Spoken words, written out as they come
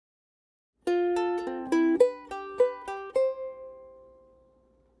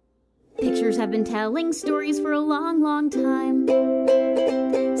Pictures have been telling stories for a long, long time.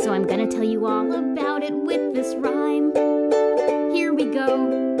 So I'm gonna tell you all about it with this rhyme. Here we go.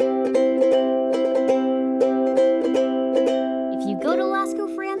 If you go to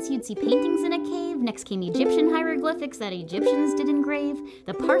Lascaux, France, you'd see paintings in a cave. Next came Egyptian hieroglyphics that Egyptians did engrave.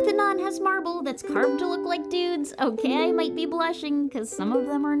 The Parthenon has marble that's carved to look like dudes. Okay, I might be blushing, cause some of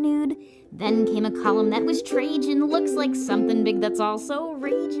them are nude. Then came a column that was Trajan. Looks like something big that's also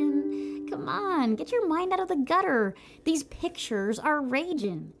raging. Come on, get your mind out of the gutter. These pictures are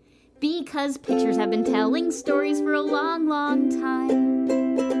raging. Because pictures have been telling stories for a long, long time.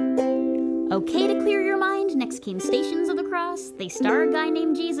 Okay, to clear your mind, next came Stations of the Cross. They star a guy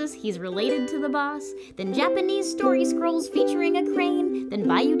named Jesus, he's related to the boss. Then Japanese story scrolls featuring a crane. Then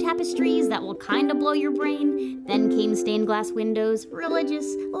Bayeux tapestries that will kinda blow your brain. Then came stained glass windows,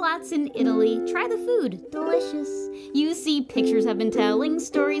 religious, lots in Italy. Try the food, delicious. You see, pictures have been telling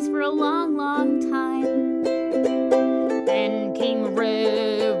stories for a long, long time. Then came a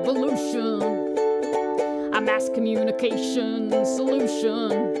revolution, a mass communication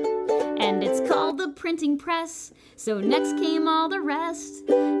solution. And it's called the printing press. So next came all the rest.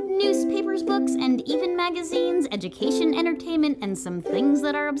 Newspapers, books, and even magazines. Education, entertainment, and some things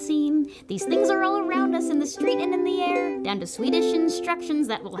that are obscene. These things are all around us in the street and in the air. Down to Swedish instructions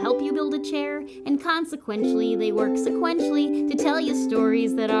that will help you build a chair. And consequently, they work sequentially to tell you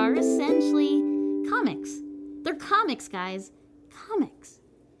stories that are essentially comics. They're comics, guys. Comics.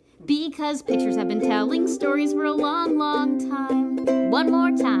 Because pictures have been telling stories for a long, long time. One more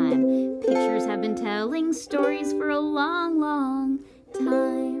time. Pictures have been telling stories for a long, long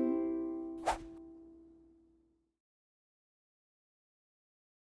time.